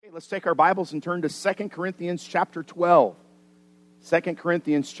Let's take our Bibles and turn to 2 Corinthians chapter 12. 2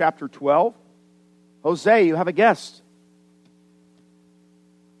 Corinthians chapter 12. Jose, you have a guest.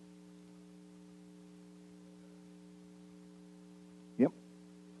 Yep.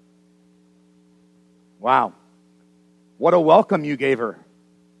 Wow. What a welcome you gave her.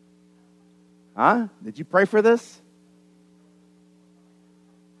 Huh? Did you pray for this?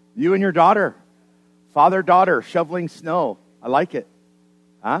 You and your daughter. Father-daughter shoveling snow. I like it.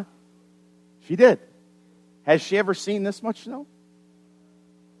 Huh? She did. Has she ever seen this much snow?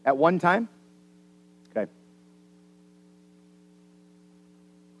 At one time? Okay.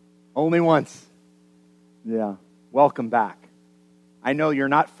 Only once. Yeah. Welcome back. I know you're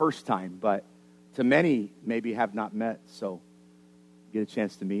not first time, but to many maybe have not met, so get a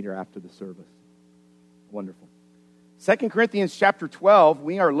chance to meet her after the service. Wonderful. 2 Corinthians chapter 12,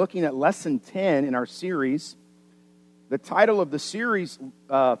 we are looking at lesson 10 in our series. The title of the series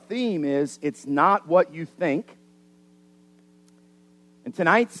theme is, It's Not What You Think. And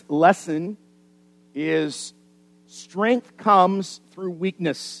tonight's lesson is, Strength Comes Through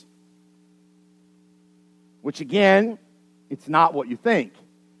Weakness. Which again, it's not what you think.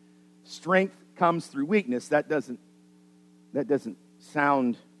 Strength comes through weakness. That doesn't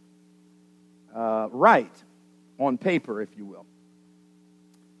sound right on paper, if you will.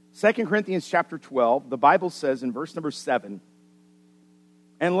 2 Corinthians chapter 12, the Bible says in verse number 7,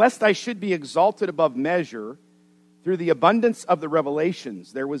 "And lest I should be exalted above measure through the abundance of the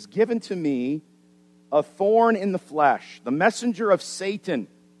revelations, there was given to me a thorn in the flesh, the messenger of Satan."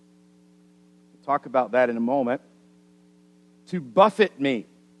 We'll talk about that in a moment. "To buffet me."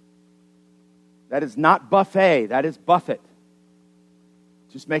 That is not buffet, that is buffet.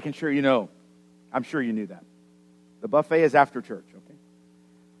 Just making sure you know. I'm sure you knew that. The buffet is after church, okay?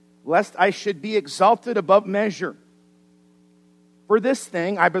 "Lest I should be exalted above measure. For this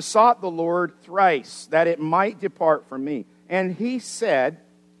thing I besought the Lord thrice, that it might depart from me. And he said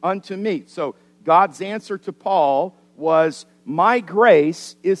unto me," so God's answer to Paul was, "My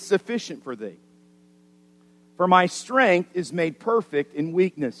grace is sufficient for thee. For my strength is made perfect in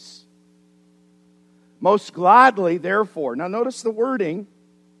weakness. Most gladly, therefore," now notice the wording,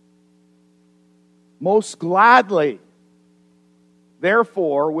 "most gladly,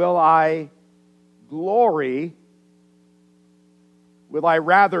 therefore, will I glory," will I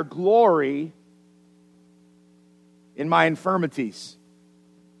rather glory in my infirmities.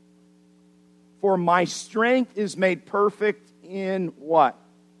 "For my strength is made perfect in" what?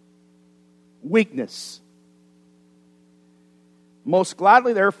 "Weakness. Most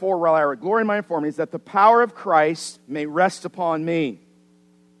gladly, therefore, will I glory in my infirmities, that the power of Christ may rest upon me."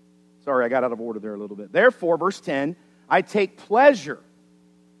 Sorry, I got out of order there a little bit. "Therefore," verse 10, "I take pleasure."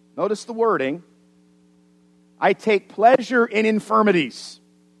 Notice the wording. "I take pleasure in infirmities."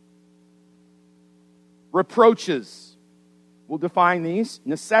 Reproaches. We'll define these.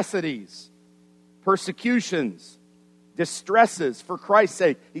 Necessities. Persecutions. Distresses for Christ's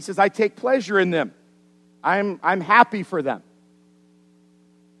sake. He says, I take pleasure in them. I'm happy for them.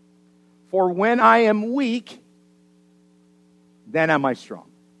 "For when I am weak, then am I strong."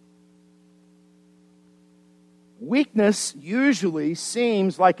 Weakness usually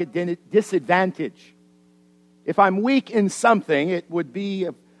seems like a disadvantage. If I'm weak in something, it would be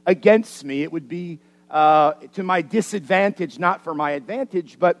against me. It would be to my disadvantage, not for my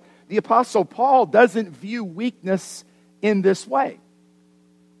advantage. But the Apostle Paul doesn't view weakness in this way.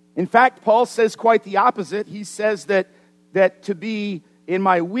 In fact, Paul says quite the opposite. He says that to be in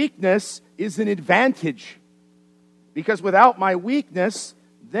my weakness is an advantage. Because without my weakness,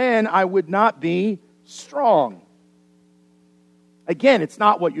 then I would not be strong. Again, it's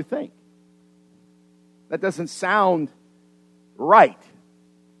not what you think. That doesn't sound right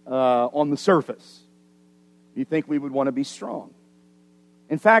on the surface. You think we would want to be strong.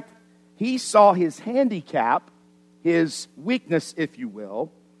 In fact, he saw his handicap, his weakness, if you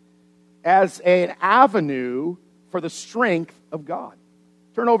will, as an avenue for the strength of God.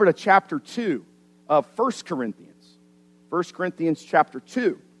 Turn over to chapter 2 of 1 Corinthians. 1 Corinthians chapter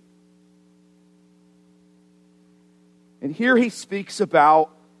 2. And here he speaks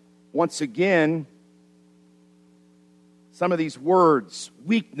about, once again, some of these words: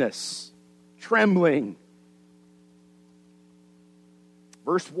 weakness, trembling.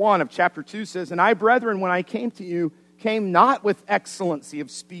 Verse 1 of chapter 2 says, "And I, brethren, when I came to you, came not with excellency of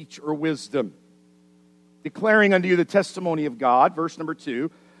speech or wisdom, declaring unto you the testimony of God." Verse number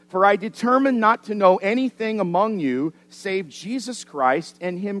 2, "For I determined not to know anything among you save Jesus Christ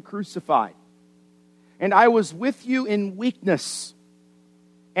and him crucified. And I was with you in weakness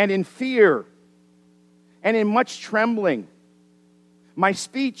and in fear and in much trembling. My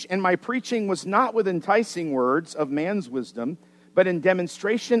speech and my preaching was not with enticing words of man's wisdom, but in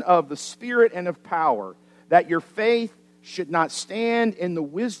demonstration of the Spirit and of power, that your faith should not stand in the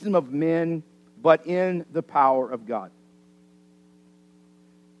wisdom of men, but in the power of God.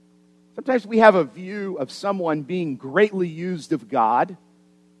 Sometimes we have a view of someone being greatly used of God,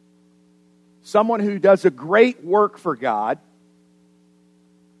 someone who does a great work for God,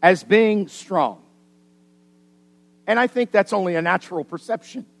 as being strong. And I think that's only a natural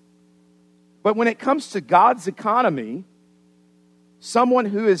perception. But when it comes to God's economy, someone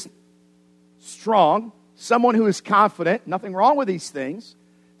who is strong, someone who is confident, nothing wrong with these things,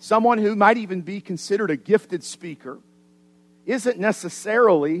 someone who might even be considered a gifted speaker, isn't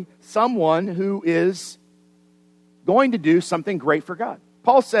necessarily someone who is going to do something great for God.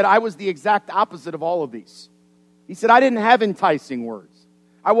 Paul said, I was the exact opposite of all of these. He said, I didn't have enticing words.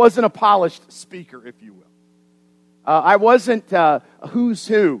 I wasn't a polished speaker, if you will. I wasn't a who's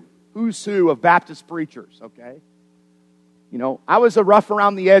who of Baptist preachers, okay? You know, I was a rough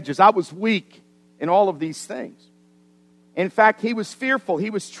around the edges. I was weak in all of these things. In fact, he was fearful. He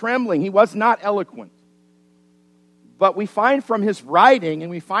was trembling. He was not eloquent. But we find from his writing and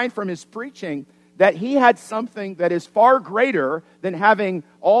we find from his preaching that he had something that is far greater than having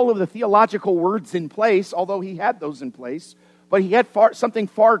all of the theological words in place, although he had those in place. But he had something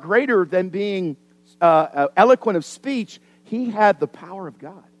far greater than being eloquent of speech. He had the power of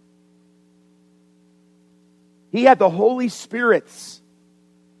God. He had the Holy Spirit's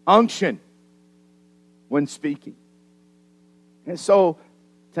unction when speaking. And so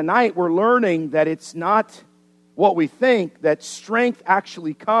tonight we're learning that it's not what we think, that strength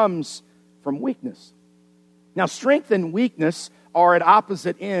actually comes from weakness. Now, strength and weakness are at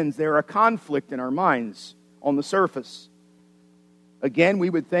opposite ends. They're a conflict in our minds on the surface. Again, we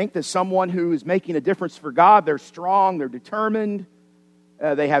would think that someone who is making a difference for God, they're strong, they're determined,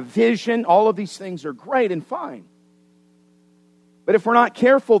 they have vision. All of these things are great and fine. But if we're not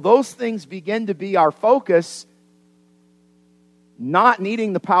careful, those things begin to be our focus, not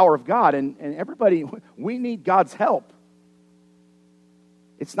needing the power of God. And everybody, we need God's help.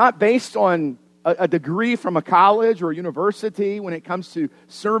 It's not based on a degree from a college or a university when it comes to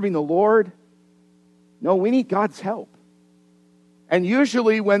serving the Lord. No, we need God's help. And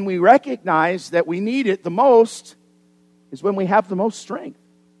usually when we recognize that we need it the most is when we have the most strength.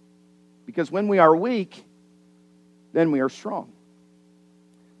 Because when we are weak, then we are strong.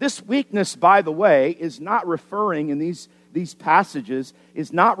 This weakness, by the way, is not referring in these passages,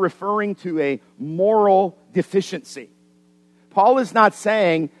 is not referring to a moral deficiency. Paul is not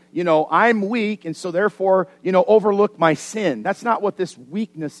saying, I'm weak and so therefore, overlook my sin. That's not what this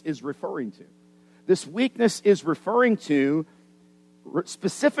weakness is referring to. This weakness is referring to,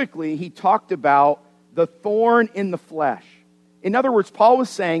 specifically, he talked about the thorn in the flesh. In other words, Paul was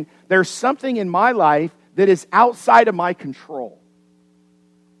saying, there's something in my life that is outside of my control.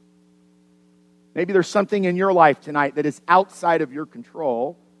 Maybe there's something in your life tonight that is outside of your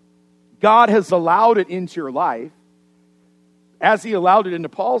control. God has allowed it into your life, as he allowed it into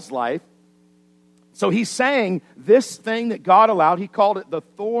Paul's life. So he's saying this thing that God allowed, he called it the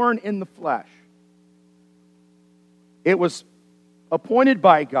thorn in the flesh. It was appointed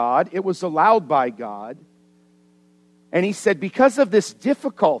by God. It was allowed by God. And he said, because of this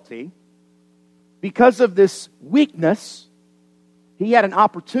difficulty, because of this weakness, he had an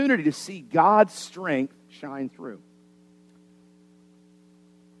opportunity to see God's strength shine through.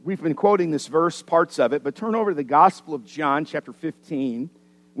 We've been quoting this verse, parts of it, but turn over to the Gospel of John, chapter 15.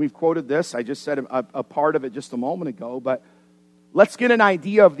 We've quoted this. I just said a part of it just a moment ago, but let's get an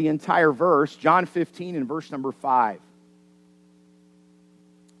idea of the entire verse. John 15 and verse number 5.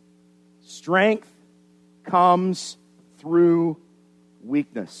 Strength comes through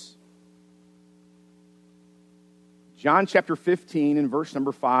weakness. John chapter 15 and verse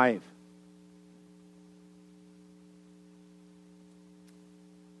number 5.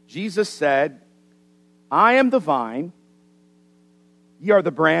 Jesus said, I am the vine, ye are the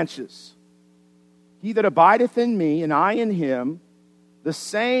branches. He that abideth in me, and I in him, the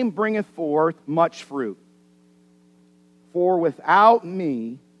same bringeth forth much fruit. For without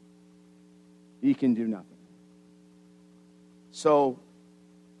me, ye can do nothing. So,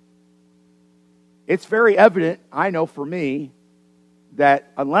 it's very evident, I know for me,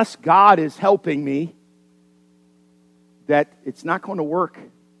 that unless God is helping me, that it's not going to work.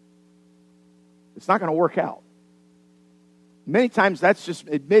 It's not going to work out. Many times that's just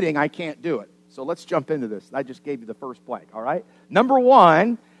admitting I can't do it. So let's jump into this. I just gave you the first blank, all right? Number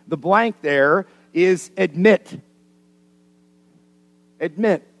one, the blank there is admit.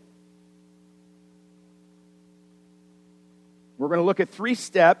 Admit. We're going to look at 3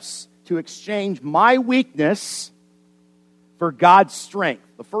 steps to exchange my weakness for God's strength.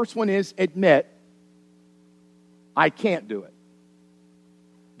 The first one is admit, I can't do it.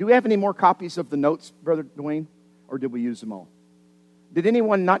 Do we have any more copies of the notes, Brother Dwayne? Or did we use them all? Did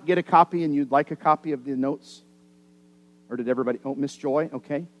anyone not get a copy and you'd like a copy of the notes? Or did everybody? Oh, Miss Joy,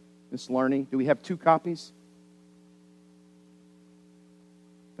 okay. Miss Larney, do we have 2 copies?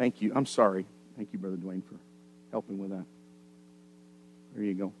 Thank you. I'm sorry. Thank you, Brother Dwayne, for helping with that. There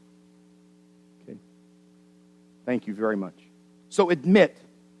you go. Okay. Thank you very much. So admit.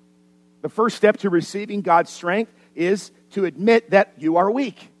 The first step to receiving God's strength is to admit that you are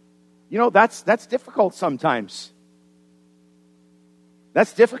weak. You know, that's difficult sometimes.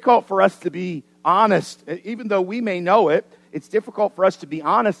 That's difficult for us to be honest. Even though we may know it, it's difficult for us to be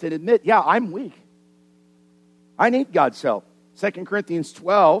honest and admit, yeah, I'm weak. I need God's help. 2 Corinthians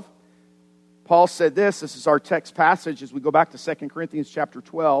 12, Paul said this. This is our text passage as we go back to 2 Corinthians chapter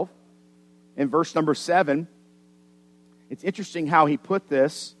 12 in verse number 7. It's interesting how he put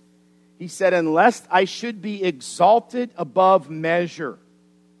this. He said, unless I should be exalted above measure.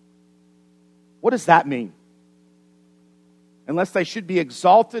 What does that mean? Unless I should be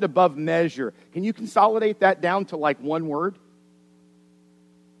exalted above measure. Can you consolidate that down to like one word?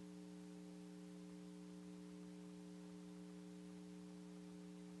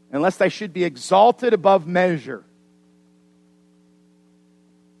 Unless I should be exalted above measure.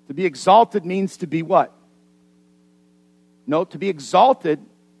 To be exalted means to be what? No, to be exalted,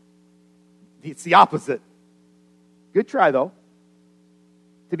 it's the opposite. Good try, though.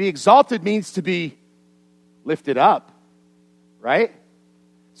 To be exalted means to be lifted up, right?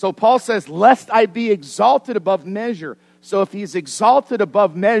 So Paul says, lest I be exalted above measure. So if he's exalted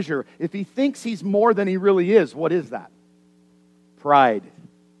above measure, if he thinks he's more than he really is, what is that? Pride.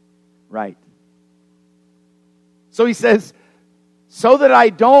 Right. So he says, so that I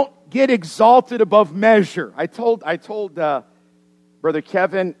don't get exalted above measure. I told Brother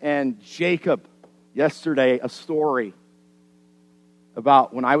Kevin and Jacob yesterday a story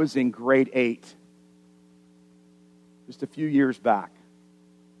about when I was in grade 8, just a few years back.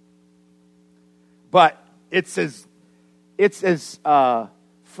 But it's as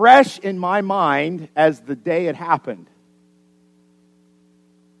fresh in my mind as the day it happened.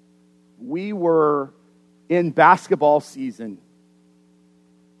 We were in basketball season,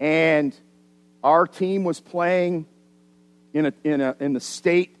 and our team was playing in the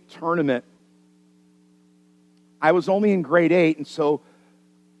state tournament. I was only in grade 8, and so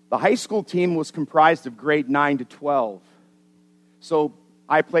the high school team was comprised of grade 9 to 12. So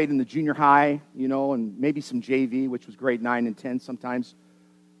I played in the junior high, and maybe some JV, which was grade 9 and 10 sometimes.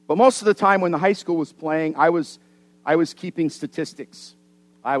 But most of the time when the high school was playing, I was keeping statistics.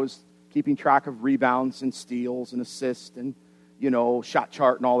 I was keeping track of rebounds and steals and assists and, shot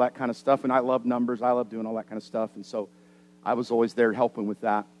chart and all that kind of stuff. And I love numbers. I love doing all that kind of stuff. And so I was always there helping with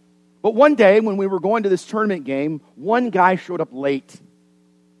that. But one day when we were going to this tournament game, one guy showed up late.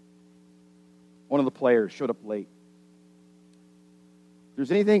 One of the players showed up late. If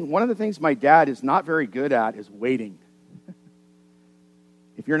there's anything, one of the things my dad is not very good at is waiting.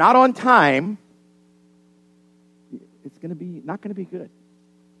 If you're not on time, it's not going to be good.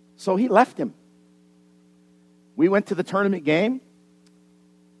 So he left him. We went to the tournament game,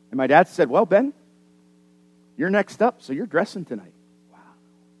 and my dad said, well, Ben, you're next up, so you're dressing tonight. Wow.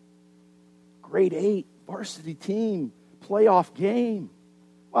 Grade 8, varsity team, playoff game.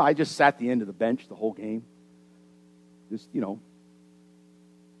 Well, I just sat at the end of the bench the whole game. Just,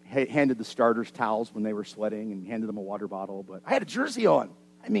 handed the starters towels when they were sweating and handed them a water bottle, but I had a jersey on.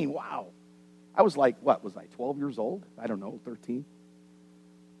 I mean, wow. I was like, what was I, 12 years old? I don't know, 13.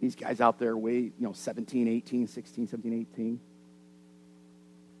 These guys out there 17, 18, 16, 17, 18.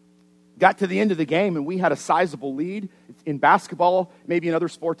 Got to the end of the game, and we had a sizable lead. In basketball, maybe in other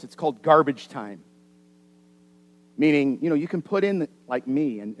sports, it's called garbage time. Meaning, you can put in, like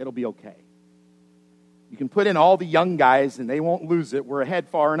me, and it'll be okay. You can put in all the young guys, and they won't lose it. We're ahead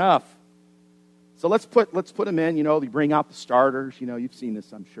far enough. So let's put them in. They bring out the starters. You've seen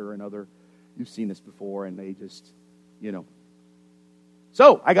this, I'm sure, you've seen this before, and they just,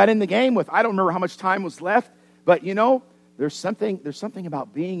 So I got in the game with, I don't remember how much time was left, but there's something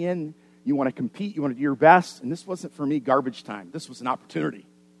about being in. You want to compete, you want to do your best, and this wasn't for me garbage time. This was an opportunity.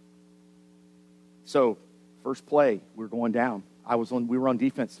 So first play, we were going down. We were on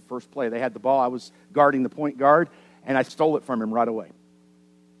defense the first play. They had the ball. I was guarding the point guard, and I stole it from him right away.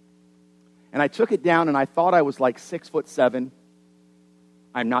 And I took it down, and I thought I was like 6'7".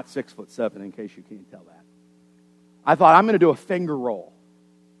 I'm not 6'7", in case you can't tell that. I thought, I'm going to do a finger roll.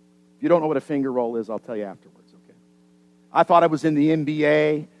 If you don't know what a finger roll is, I'll tell you afterwards, okay? I thought I was in the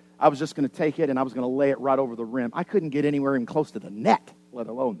NBA. I was just going to take it and I was going to lay it right over the rim. I couldn't get anywhere even close to the net, let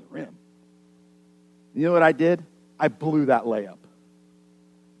alone the rim. You know what I did? I blew that layup.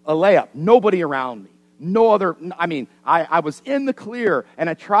 A layup. Nobody around me. No other. I was in the clear and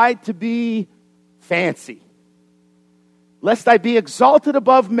I tried to be fancy. Lest I be exalted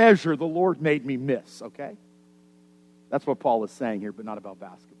above measure, the Lord made me miss, okay? That's what Paul is saying here, but not about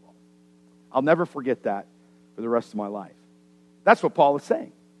basketball. I'll never forget that for the rest of my life. That's what Paul is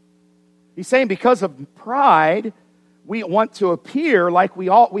saying. He's saying because of pride, we want to appear like we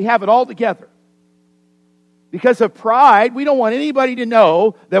have it all together. Because of pride, we don't want anybody to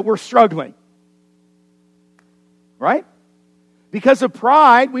know that we're struggling. Right? Because of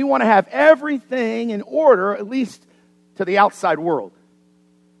pride, we want to have everything in order, at least to the outside world.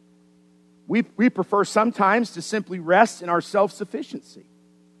 We prefer sometimes to simply rest in our self-sufficiency.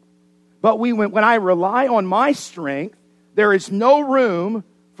 But when I rely on my strength, there is no room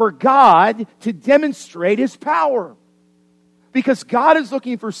for God to demonstrate His power. Because God is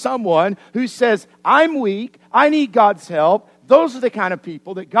looking for someone who says, I'm weak, I need God's help. Those are the kind of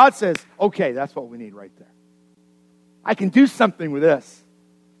people that God says, okay, that's what we need right there. I can do something with this.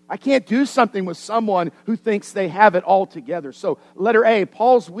 I can't do something with someone who thinks they have it all together. So, letter A,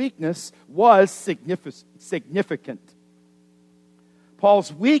 Paul's weakness was significant.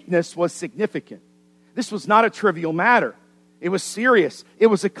 Paul's weakness was significant. This was not a trivial matter. It was serious. It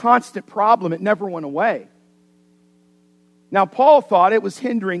was a constant problem. It never went away. Now, Paul thought it was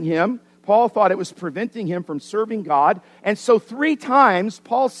hindering him. Paul thought it was preventing him from serving God. And so 3 times,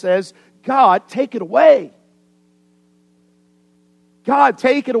 Paul says, God, take it away. God,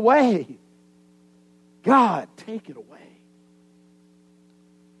 take it away. God, take it away.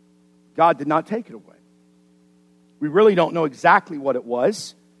 God did not take it away. We really don't know exactly what it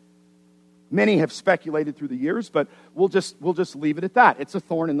was. Many have speculated through the years, but we'll just leave it at that. It's a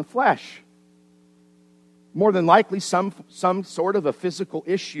thorn in the flesh. More than likely some sort of a physical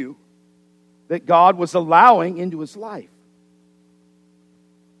issue that God was allowing into his life.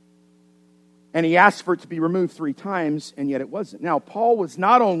 And he asked for it to be removed 3 times, and yet it wasn't. Now, Paul was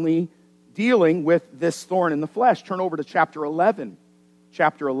not only dealing with this thorn in the flesh. Turn over to chapter 11.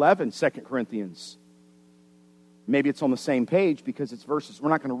 Chapter 11, 2 Corinthians. Maybe it's on the same page because it's verses. We're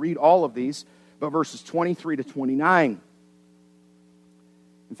not going to read all of these, but verses 23 to 29.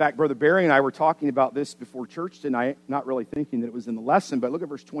 In fact, Brother Barry and I were talking about this before church tonight, not really thinking that it was in the lesson, but look at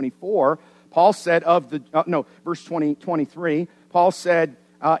verse 24. Paul said verse 23, Paul said,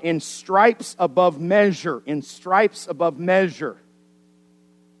 in stripes above measure, in stripes above measure.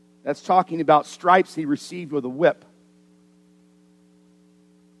 That's talking about stripes he received with a whip.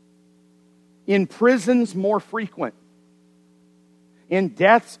 In prisons more frequent. In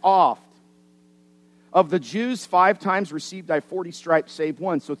deaths oft. Of the Jews, 5 times received I 40 stripes, save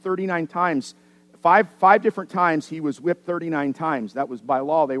 1. So 39 times, five different times he was whipped 39 times. That was by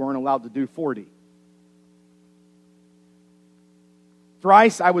law. They weren't allowed to do 40.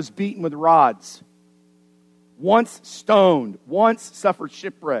 Thrice I was beaten with rods. Once stoned. Once suffered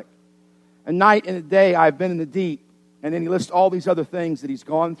shipwreck. A night and a day I have been in the deep. And then he lists all these other things that he's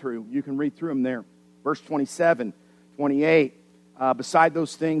gone through. You can read through them there. Verse 27, 28. Beside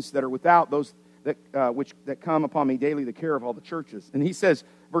those things that are without, those that come upon me daily, the care of all the churches. And he says,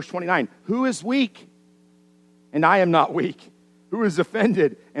 verse 29, who is weak? And I am not weak. Who is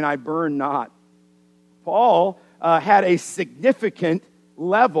offended? And I burn not. Paul had a significant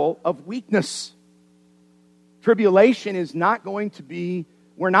level of weakness. Tribulation is not going to be,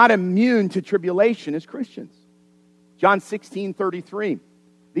 we're not immune to tribulation as Christians. John 16:33.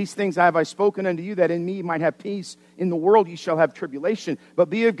 These things have I spoken unto you, that in me you might have peace. In the world ye shall have tribulation.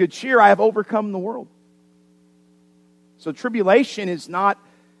 But be of good cheer, I have overcome the world. So tribulation is not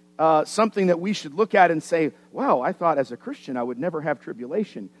something that we should look at and say, wow, I thought as a Christian I would never have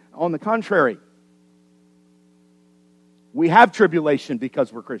tribulation. On the contrary, we have tribulation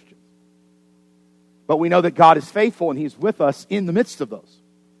because we're Christians. But we know that God is faithful and He's with us in the midst of those.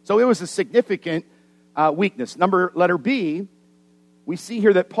 So it was a significant weakness. Letter B, we see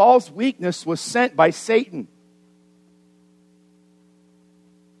here that Paul's weakness was sent by Satan.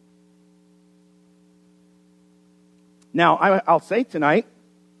 Now, I'll say tonight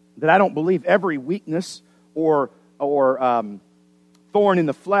that I don't believe every weakness or thorn in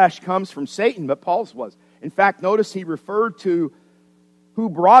the flesh comes from Satan, but Paul's was. In fact, notice he referred to who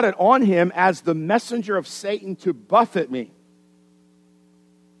brought it on him as the messenger of Satan to buffet me.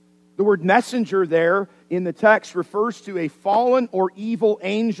 The word messenger there in the text refers to a fallen or evil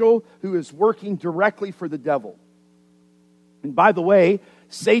angel who is working directly for the devil. And by the way,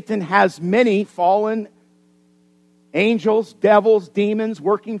 Satan has many fallen angels, devils, demons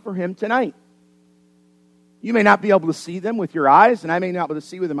working for him tonight. You may not be able to see them with your eyes, and I may not be able to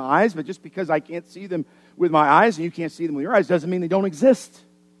see with my eyes, but just because I can't see them with my eyes and you can't see them with your eyes doesn't mean they don't exist.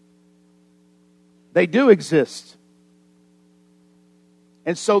 They do exist.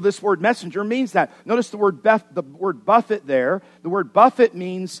 And so this word messenger means that. Notice the word buffet there. The word buffet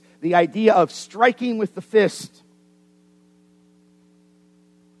means the idea of striking with the fist.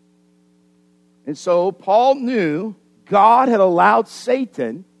 And so Paul knew God had allowed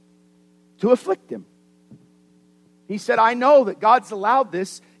Satan to afflict him. He said, I know that God's allowed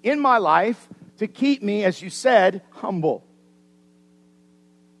this in my life to keep me, as you said, humble.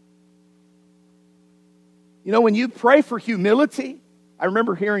 You know, when you pray for humility, I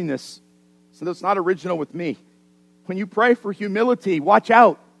remember hearing this, so that's not original with me. When you pray for humility, watch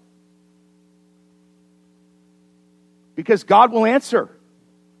out. Because God will answer.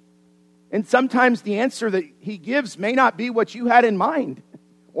 And sometimes the answer that He gives may not be what you had in mind,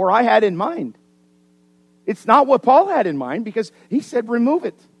 or I had in mind. It's not what Paul had in mind, because he said, remove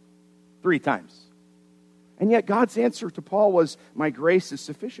it 3 times. And yet God's answer to Paul was, my grace is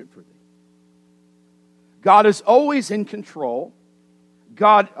sufficient for thee. God is always in control.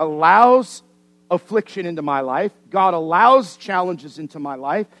 God allows affliction into my life. God allows challenges into my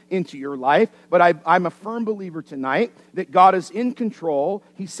life, into your life. But I'm a firm believer tonight that God is in control.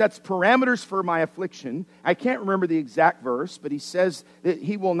 He sets parameters for my affliction. I can't remember the exact verse, but He says that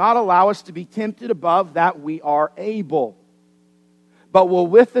He will not allow us to be tempted above that we are able, but will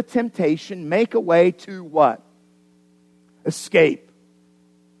with the temptation make a way to what? Escape.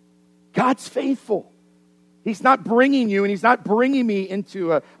 God's faithful. He's not bringing you and He's not bringing me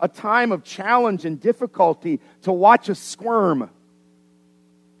into a time of challenge and difficulty to watch us squirm.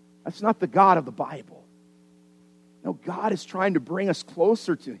 That's not the God of the Bible. No, God is trying to bring us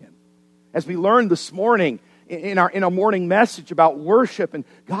closer to Him. As we learned this morning in our morning message about worship, and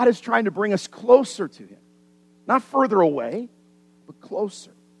God is trying to bring us closer to Him. Not further away, but closer.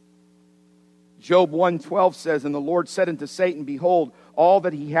 Job 1:12 says, and the Lord said unto Satan, behold, all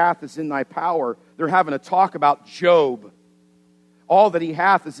that he hath is in thy power. They're having a talk about Job. All that he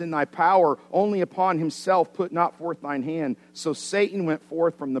hath is in thy power. Only upon himself put not forth thine hand. So Satan went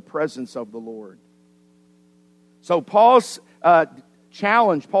forth from the presence of the Lord. So Paul's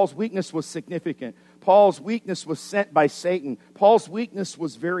challenge, Paul's weakness was significant. Paul's weakness was sent by Satan. Paul's weakness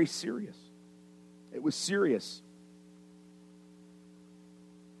was very serious. It was serious.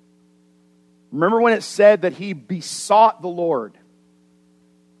 Remember when it said that he besought the Lord?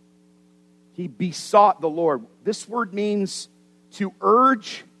 He besought the Lord. This word means to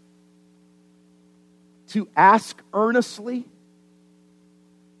urge, to ask earnestly,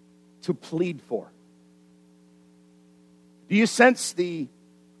 to plead for. Do you sense the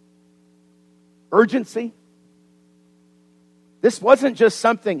urgency? This wasn't just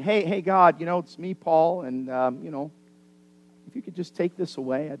something, hey God, it's me, Paul, and if you could just take this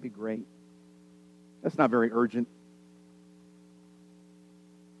away, that'd be great. That's not very urgent.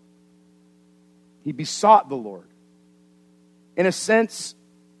 He besought the Lord. In a sense,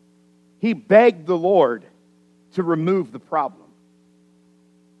 he begged the Lord to remove the problem.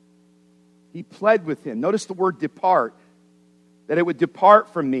 He pled with Him. Notice the word depart, that it would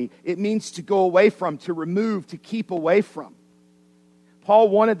depart from me. It means to go away from, to remove, to keep away from. Paul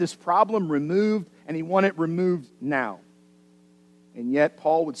wanted this problem removed, and he wanted it removed now. And yet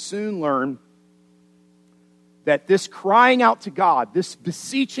Paul would soon learn that this crying out to God, this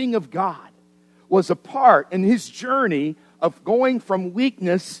beseeching of God, was a part in his journey of going from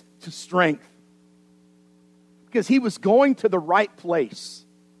weakness to strength. Because he was going to the right place.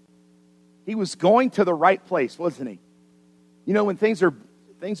 He was going to the right place, wasn't he? When things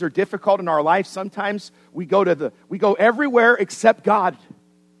are difficult in our life, sometimes we go everywhere except God.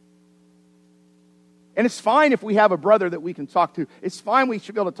 And it's fine if we have a brother that we can talk to. It's fine, we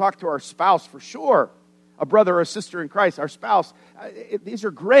should be able to talk to our spouse for sure. A brother or a sister in Christ, our spouse. These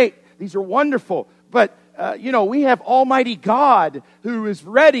are great. These are wonderful. But, we have Almighty God who is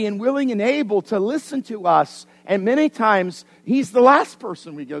ready and willing and able to listen to us. And many times, He's the last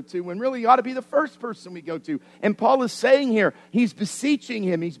person we go to when really He ought to be the first person we go to. And Paul is saying here, he's beseeching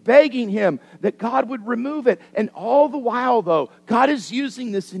Him, he's begging Him that God would remove it. And all the while, though, God is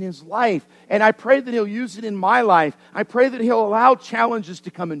using this in his life. And I pray that He'll use it in my life. I pray that He'll allow challenges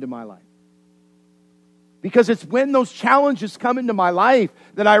to come into my life. Because it's when those challenges come into my life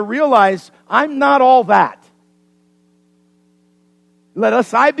that I realize I'm not all that.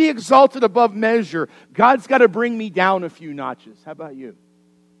 Lest I be exalted above measure, God's got to bring me down a few notches. How about you?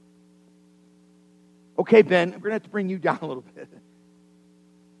 Okay, Ben, we're going to have to bring you down a little bit.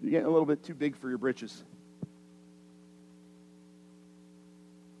 You're getting a little bit too big for your britches.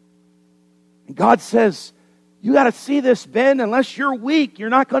 God says, you got to see this, Ben. Unless you're weak, you're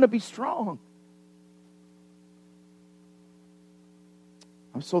not going to be strong.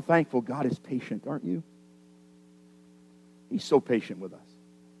 I'm so thankful God is patient, aren't you? He's so patient with us.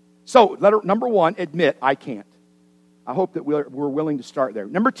 So, number one, admit, I can't. I hope that we're willing to start there.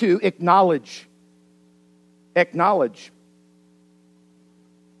 Number two, acknowledge. Acknowledge.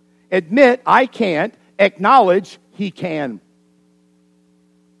 Admit, I can't. Acknowledge, He can.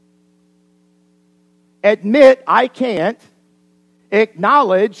 Admit, I can't.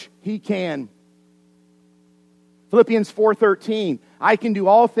 Acknowledge, He can. Philippians 4:13, I can do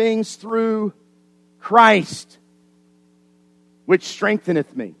all things through Christ, which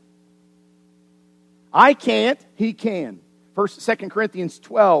strengtheneth me. I can't, He can. 2 Corinthians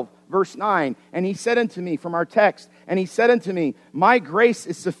 12, verse 9, and He said unto me, from our text, and He said unto me, my grace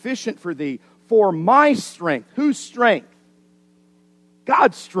is sufficient for thee, for my strength. Whose strength?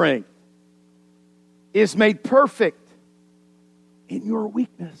 God's strength is made perfect in your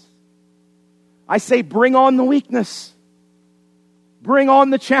weakness. I say, bring on the weakness. Bring on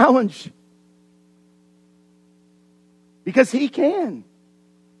the challenge. Because He can.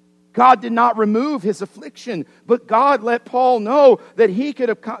 God did not remove His affliction, but God let Paul know that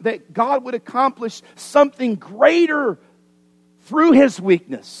that God would accomplish something greater through His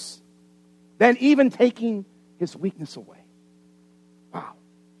weakness than even taking His weakness away. Wow.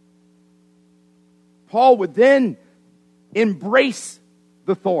 Paul would then embrace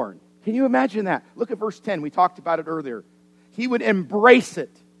the thorn. Can you imagine that? Look at verse 10. We talked about it earlier. He would embrace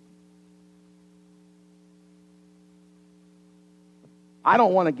it. I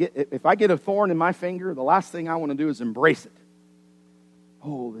don't want to if I get a thorn in my finger, the last thing I want to do is embrace it.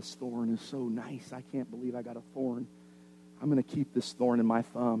 Oh, this thorn is so nice. I can't believe I got a thorn. I'm going to keep this thorn in my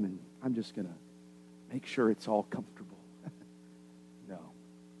thumb and I'm just going to make sure it's all comfortable. No,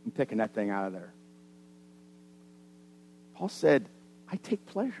 I'm picking that thing out of there. Paul said, I take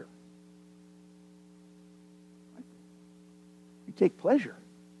pleasure. You take pleasure.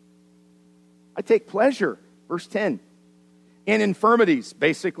 I take pleasure. Verse 10. In infirmities,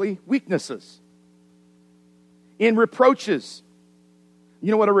 basically, weaknesses. In reproaches.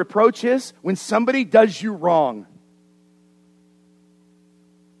 You know what a reproach is? When somebody does you wrong.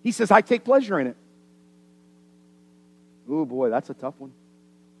 He says, I take pleasure in it. Oh boy, that's a tough one.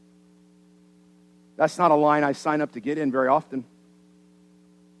 That's not a line I sign up to get in very often.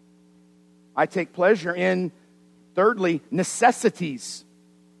 I take pleasure in, thirdly, necessities.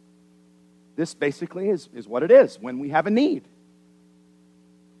 This basically is what it is when we have a need.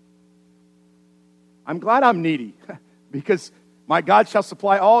 I'm glad I'm needy because my God shall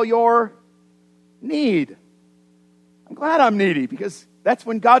supply all your need. I'm glad I'm needy because that's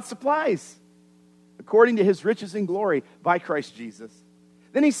when God supplies according to His riches and glory by Christ Jesus.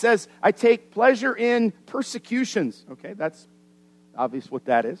 Then he says, I take pleasure in persecutions. Okay, that's obvious what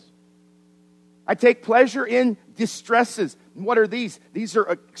that is. I take pleasure in distresses. And what are these? These are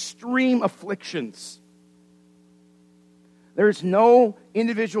extreme afflictions. There's no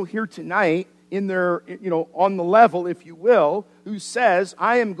individual here tonight in their, on the level, if you will, who says,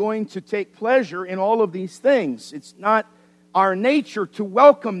 I am going to take pleasure in all of these things. It's not our nature to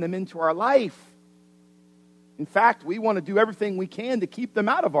welcome them into our life. In fact, we want to do everything we can to keep them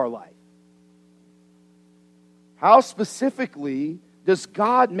out of our life. How specifically does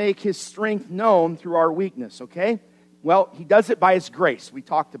God make His strength known through our weakness, okay? Well, He does it by His grace. We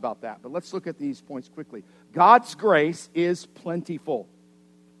talked about that, but let's look at these points quickly. God's grace is plentiful.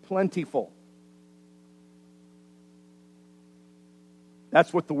 Plentiful.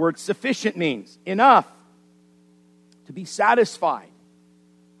 That's what the word sufficient means. Enough. To be satisfied.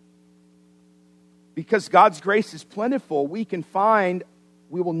 Because God's grace is plentiful, we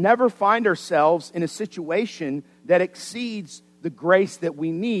will never find ourselves in a situation that exceeds the grace that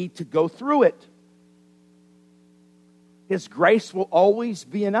we need to go through it. His grace will always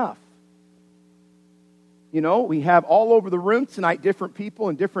be enough. We have all over the room tonight different people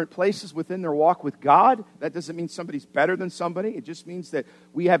in different places within their walk with God. That doesn't mean somebody's better than somebody. It just means that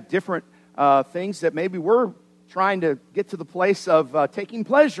we have different things that maybe we're trying to get to the place of taking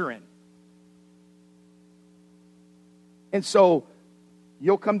pleasure in. And so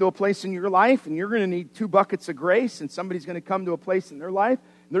you'll come to a place in your life and you're going to need 2 buckets of grace, and somebody's going to come to a place in their life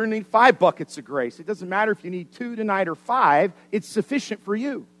and they're going to need 5 buckets of grace. It doesn't matter if you need 2 tonight or 5. It's sufficient for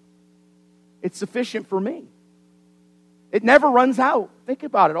you. It's sufficient for me. It never runs out. Think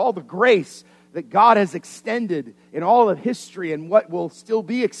about it. All the grace that God has extended in all of history and what will still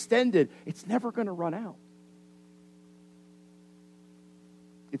be extended, it's never going to run out.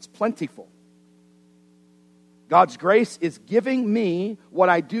 It's plentiful. God's grace is giving me what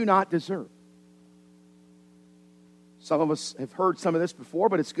I do not deserve. Some of us have heard some of this before,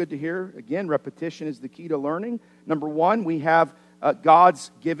 but it's good to hear. Again, repetition is the key to learning. Number one, we have God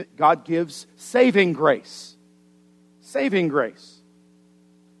gives saving grace. Saving grace.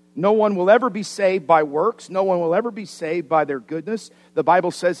 No one will ever be saved by works. No one will ever be saved by their goodness. The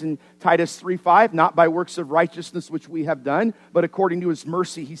Bible says in Titus 3:5, not by works of righteousness which we have done, but according to His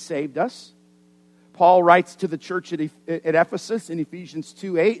mercy He saved us. Paul writes to the church at Ephesus in Ephesians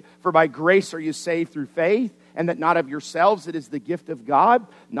 2:8, for by grace are you saved through faith, and that not of yourselves, it is the gift of God,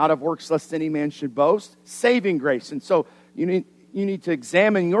 not of works lest any man should boast. Saving grace. And so you need to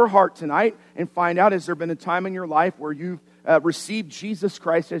examine your heart tonight and find out, has there been a time in your life where you've received Jesus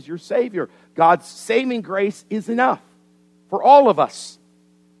Christ as your Savior? God's saving grace is enough for all of us.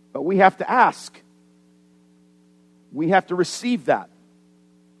 But we have to ask. We have to receive that.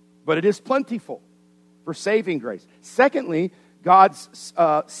 But it is plentiful for saving grace. Secondly, God's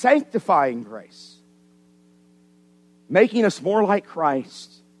sanctifying grace. Making us more like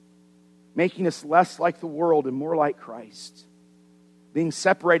Christ. Making us less like the world and more like Christ. Being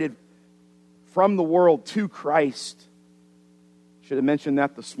separated from the world to Christ. Should have mentioned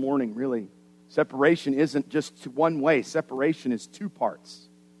that this morning, really. Separation isn't just one way. Separation is two parts.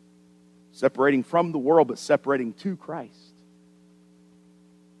 Separating from the world, but separating to Christ.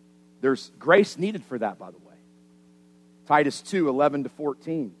 There's grace needed for that, by the way. Titus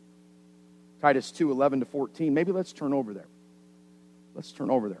 2:11-14. Titus 2:11-14. Maybe let's turn over there. Let's turn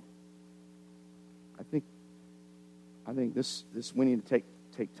over there. I think this we need to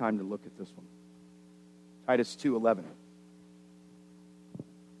take time to look at this one. Titus 2:11.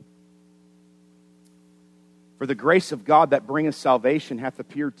 For the grace of God that bringeth salvation hath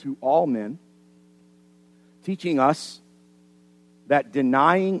appeared to all men, teaching us that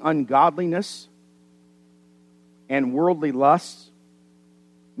denying ungodliness and worldly lusts,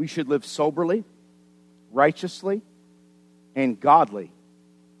 we should live soberly, righteously, and godly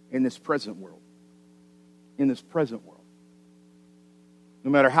in this present world. In this present world.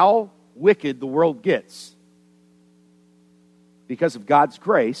 No matter how wicked the world gets, because of God's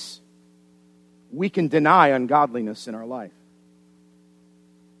grace, we can deny ungodliness in our life.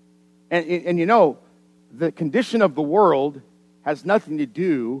 And you know, the condition of the world has nothing to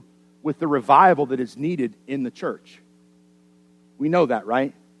do with the revival that is needed in the church. We know that,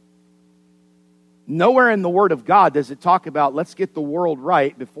 right? Nowhere in the Word of God does it talk about let's get the world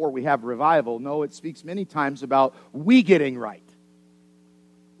right before we have revival. No, it speaks many times about we getting right.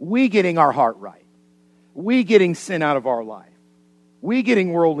 We getting our heart right. We getting sin out of our life. We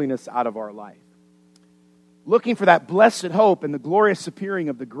getting worldliness out of our life. Looking for that blessed hope and the glorious appearing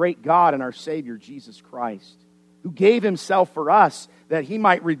of the great God and our Savior, Jesus Christ, who gave Himself for us that He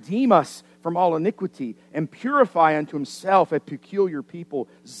might redeem us from all iniquity and purify unto Himself a peculiar people,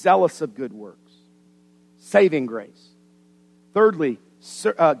 zealous of good works. Saving grace. Thirdly,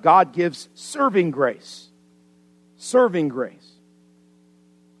 God gives serving grace. Serving grace.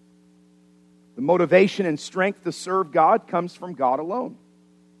 The motivation and strength to serve God comes from God alone.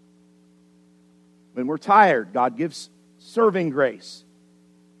 When we're tired, God gives serving grace.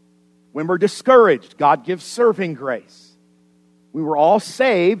 When we're discouraged, God gives serving grace. We were all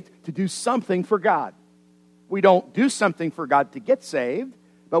saved to do something for God. We don't do something for God to get saved,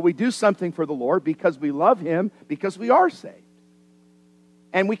 but we do something for the Lord because we love Him, because we are saved.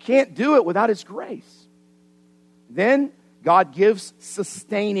 And we can't do it without His grace. Then God gives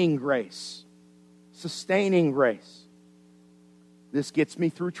sustaining grace. Sustaining grace. This gets me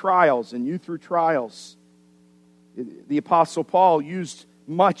through trials and you through trials. The Apostle Paul used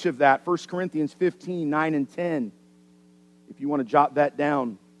much of that. 1 Corinthians 15, 9 and 10. If you want to jot that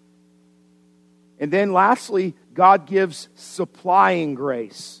down. And then lastly, God gives supplying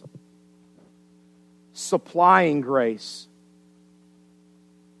grace. Supplying grace.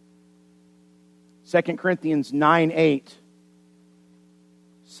 2 Corinthians 9, 8.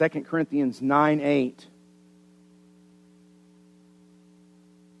 2 Corinthians 9, 8.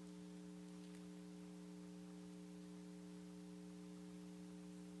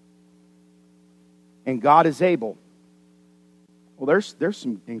 And God is able. Well, there's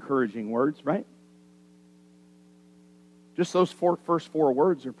some encouraging words, right? Just those first four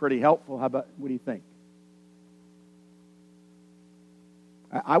words are pretty helpful. What do you think?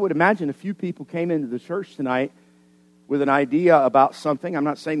 I would imagine a few people came into the church tonight with an idea about something. I'm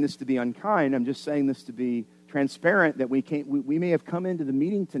not saying this to be unkind. I'm just saying this to be transparent, that we may have come into the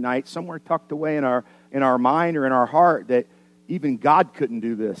meeting tonight somewhere tucked away in our mind or in our heart that even God couldn't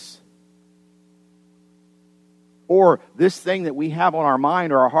do this. Or this thing that we have on our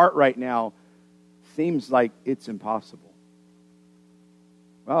mind or our heart right now seems like it's impossible.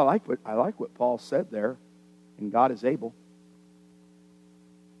 Well, I like what Paul said there And God is able.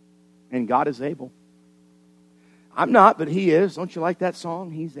 And God is able. I'm not, but He is. Don't you like that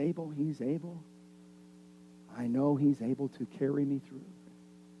song? He's able, He's able. I know He's able to carry me through.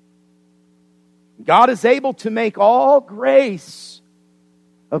 God is able to make all grace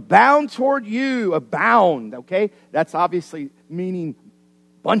abound toward you. Abound, okay? That's obviously meaning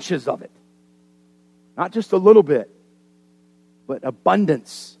bunches of it. Not just a little bit, but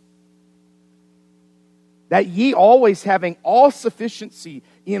abundance. That ye always having all sufficiency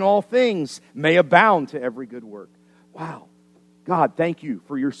in all things may abound to every good work. Wow. God, thank you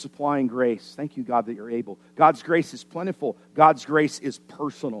for your supplying grace. Thank you, God, that you're able. God's grace is plentiful. God's grace is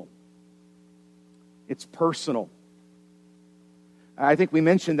personal. It's personal. I think we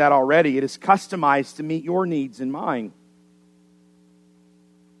mentioned that already. It is customized to meet your needs and mine.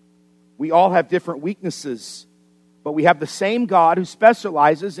 We all have different weaknesses, but we have the same God who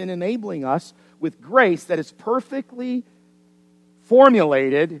specializes in enabling us with grace that is perfectly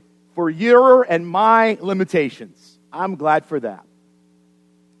formulated for your and my limitations. I'm glad for that.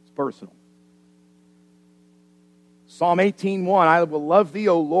 It's personal. Psalm 18:1, I will love thee,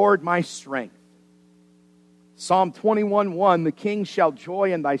 O Lord, my strength. Psalm 21:1, the king shall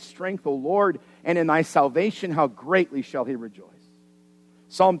joy in thy strength, O Lord, and in thy salvation how greatly shall he rejoice.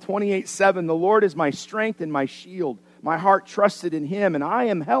 Psalm 28:7, the Lord is my strength and my shield. My heart trusted in him, and I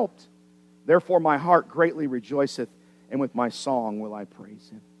am helped. Therefore my heart greatly rejoiceth, and with my song will I praise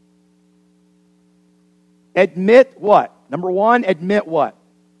him. Admit what? Number one, admit what?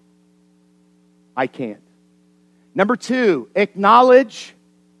 I can't. Number two, acknowledge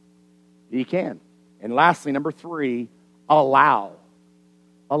he can. And lastly, number three, allow.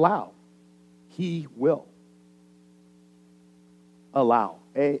 Allow. He will. Allow.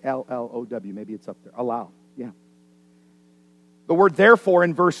 A-L-L-O-W. Maybe it's up there. Allow. Yeah. The word therefore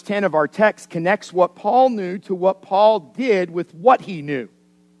in verse 10 of our text connects what Paul knew to what Paul did with what he knew.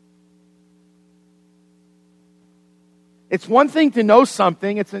 It's one thing to know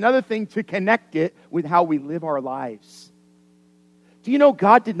something. It's another thing to connect it with how we live our lives. Do you know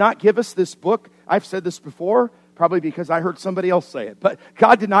God did not give us this book? I've said this before, probably because I heard somebody else say it. But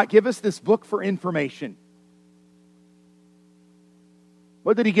God did not give us this book for information.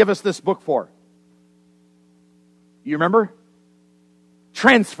 What did He give us this book for? You remember?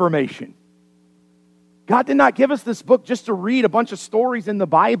 Transformation. God did not give us this book just to read a bunch of stories in the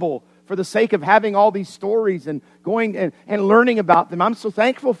Bible for the sake of having all these stories and going and learning about them. I'm so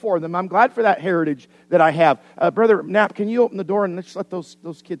thankful for them. I'm glad for that heritage that I have. Brother Knapp, can you open the door and let's let those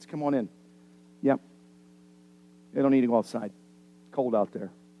kids come on in? Yep. They don't need to go outside. It's cold out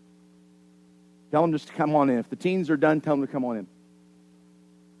there. Tell them just to come on in. If the teens are done, tell them to come on in.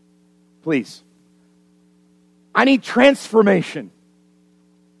 Please. I need transformation.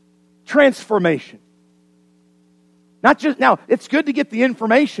 Transformation. Not just, now, it's good to get the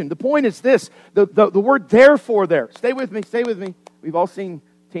information. The point is this, the word therefore there. Stay with me, stay with me. We've all seen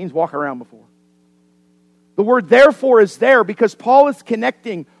teens walk around before. The word therefore is there because Paul is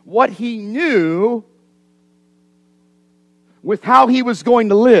connecting what he knew with how he was going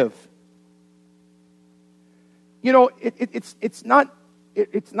to live. You know, it's not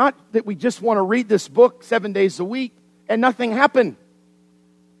that we just want to read this book 7 days a week and nothing happened.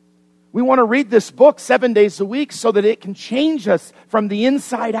 We want to read this book 7 days a week so that it can change us from the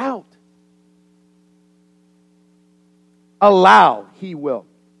inside out. Allow, he will.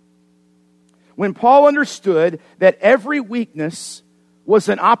 When Paul understood that every weakness was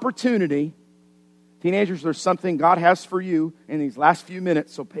an opportunity, teenagers, there's something God has for you in these last few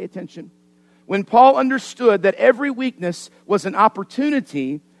minutes, so pay attention. When Paul understood that every weakness was an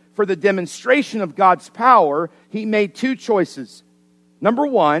opportunity for the demonstration of God's power, he made two choices. Number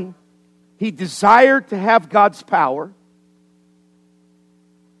one, he desired to have God's power.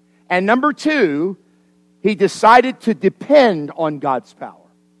 And number two, he decided to depend on God's power.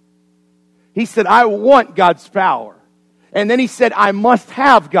 He said, I want God's power. And then he said, I must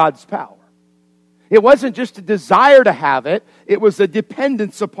have God's power. It wasn't just a desire to have it, it was a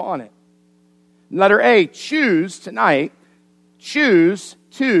dependence upon it. Letter A, choose tonight, choose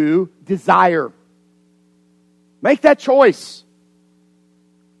to desire. Make that choice.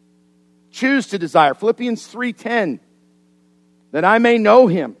 Choose to desire. Philippians 3:10, that I may know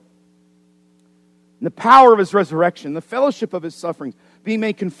him, the power of his resurrection, the fellowship of his sufferings, being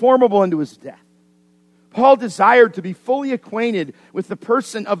made conformable unto his death. Paul desired to be fully acquainted with the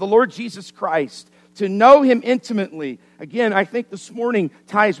person of the Lord Jesus Christ, to know him intimately. Again, I think this morning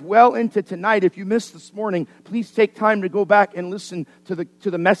ties well into tonight. If you missed this morning, please take time to go back and listen to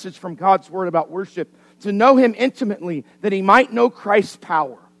the message from God's Word about worship. To know him intimately, that he might know Christ's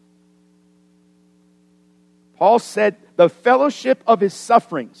power. Paul said the fellowship of his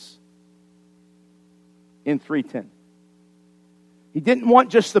sufferings in 3:10. He didn't want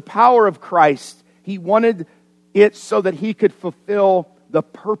just the power of Christ. He wanted it so that he could fulfill the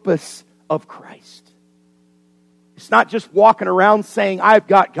purpose of Christ. It's not just walking around saying, I've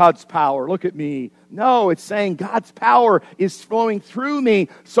got God's power, look at me. No, it's saying God's power is flowing through me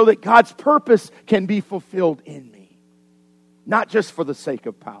so that God's purpose can be fulfilled in me. Not just for the sake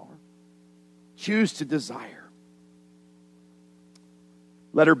of power. Choose to desire.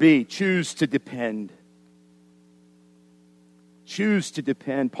 Letter B, choose to depend. Choose to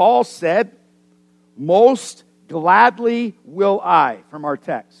depend. Paul said, most gladly will I, from our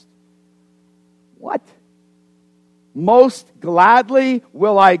text. What? Most gladly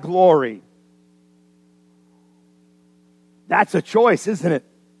will I glory. That's a choice, isn't it?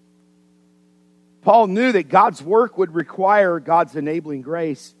 Paul knew that God's work would require God's enabling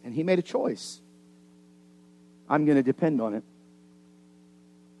grace, and he made a choice. I'm going to depend on it.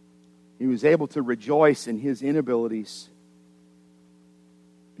 He was able to rejoice in his inabilities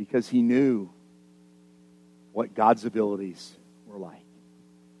because he knew what God's abilities were like.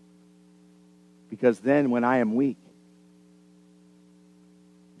 Because then when I am weak,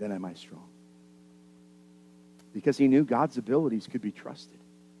 then am I strong. Because he knew God's abilities could be trusted.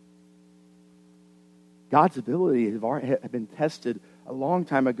 God's abilities have been tested a long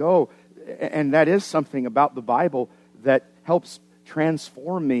time ago. And that is something about the Bible that helps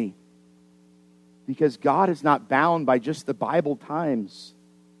transform me. Because God is not bound by just the Bible times.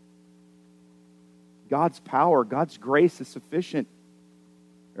 God's power, God's grace is sufficient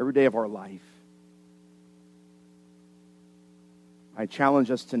every day of our life. I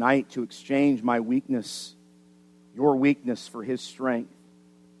challenge us tonight to exchange my weakness, your weakness, for His strength.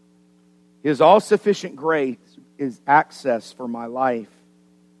 His all-sufficient grace is access for my life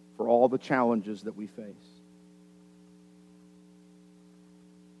for all the challenges that we face.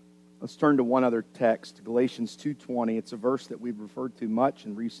 Let's turn to one other text, Galatians 2:20. It's a verse that we've referred to much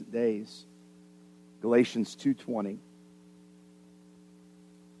in recent days. Galatians 2:20.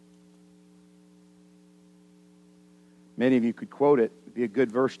 Many of you could quote it. It'd be a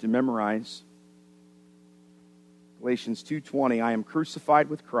good verse to memorize. Galatians 2:20. I am crucified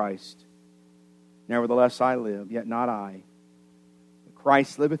with Christ. Nevertheless I live, yet not I. But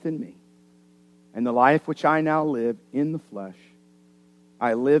Christ liveth in me. And the life which I now live in the flesh,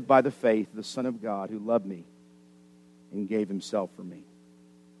 I live by the faith of the Son of God who loved me and gave Himself for me.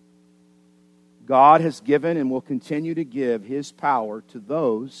 God has given and will continue to give His power to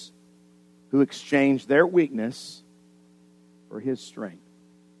those who exchange their weakness for His strength.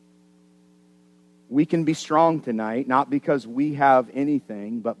 We can be strong tonight, not because we have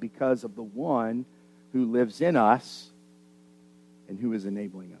anything, but because of the one who lives in us and who is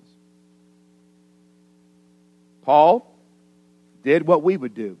enabling us. Paul did what we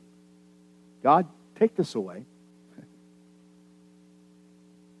would do. God, take this away.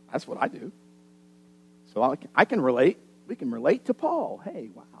 That's what I do. So I can relate. We can relate to Paul.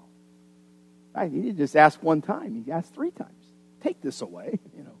 Hey, wow. He didn't just ask one time. He asked 3 times. Take this away,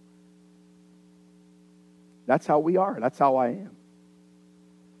 you know. That's how we are. That's how I am.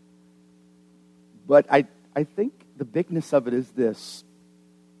 But I think the bigness of it is this.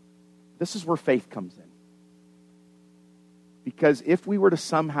 This is where faith comes in. Because if we were to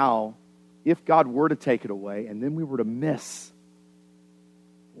somehow, if God were to take it away, and then we were to miss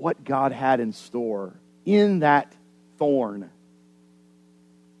what God had in store in that thorn,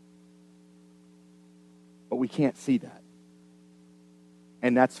 but we can't see that.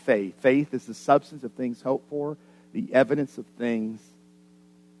 And that's faith. Faith is the substance of things hoped for, the evidence of things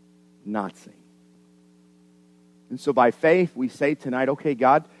not seen. And so by faith, we say tonight, okay,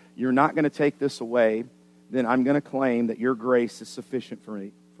 God, you're not going to take this away. Then I'm going to claim that your grace is sufficient for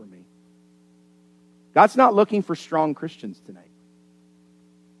me. God's not looking for strong Christians tonight.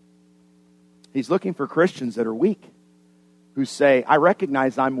 He's looking for Christians that are weak, who say, I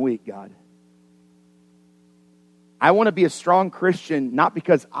recognize I'm weak, God. I want to be a strong Christian, not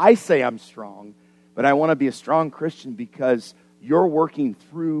because I say I'm strong, but I want to be a strong Christian because you're working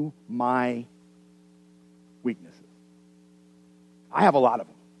through my weaknesses. I have a lot of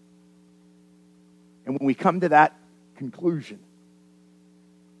them. And when we come to that conclusion,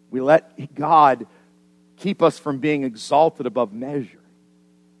 we let God keep us from being exalted above measure.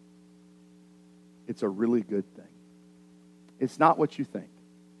 It's a really good thing. It's not what you think.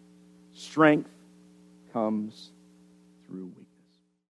 Strength comes through weakness.